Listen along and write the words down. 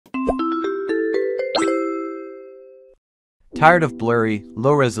Tired of blurry,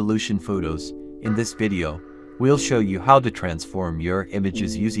 low-resolution photos? In this video, we'll show you how to transform your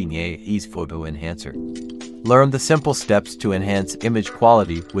images using AI's photo enhancer. Learn the simple steps to enhance image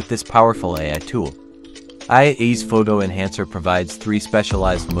quality with this powerful AI tool. AI's photo enhancer provides 3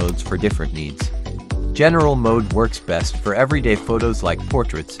 specialized modes for different needs. General mode works best for everyday photos like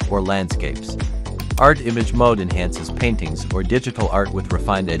portraits or landscapes. Art image mode enhances paintings or digital art with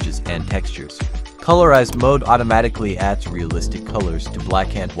refined edges and textures. Colorized mode automatically adds realistic colors to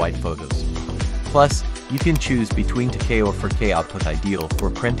black and white photos. Plus, you can choose between 2K or 4K output, ideal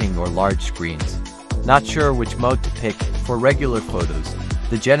for printing or large screens. Not sure which mode to pick? For regular photos,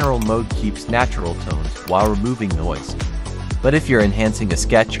 the general mode keeps natural tones while removing noise. But if you're enhancing a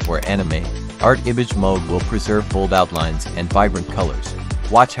sketch or anime, art image mode will preserve bold outlines and vibrant colors.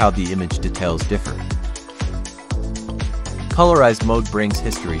 Watch how the image details differ. Colorized mode brings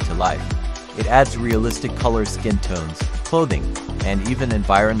history to life. It adds realistic color, skin tones, clothing, and even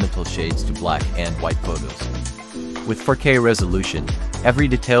environmental shades to black and white photos. With 4K resolution, every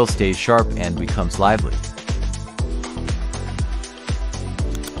detail stays sharp and becomes lively.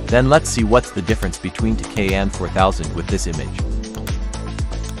 Then let's see what's the difference between 2K and 4000 with this image.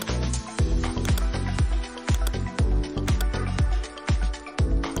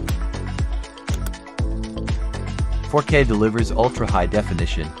 "4K delivers ultra-high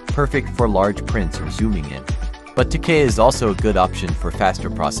definition, perfect for large prints or zooming in. But 2K is also a good option for faster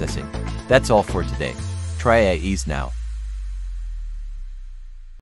processing." That's all for today. Try AI's now.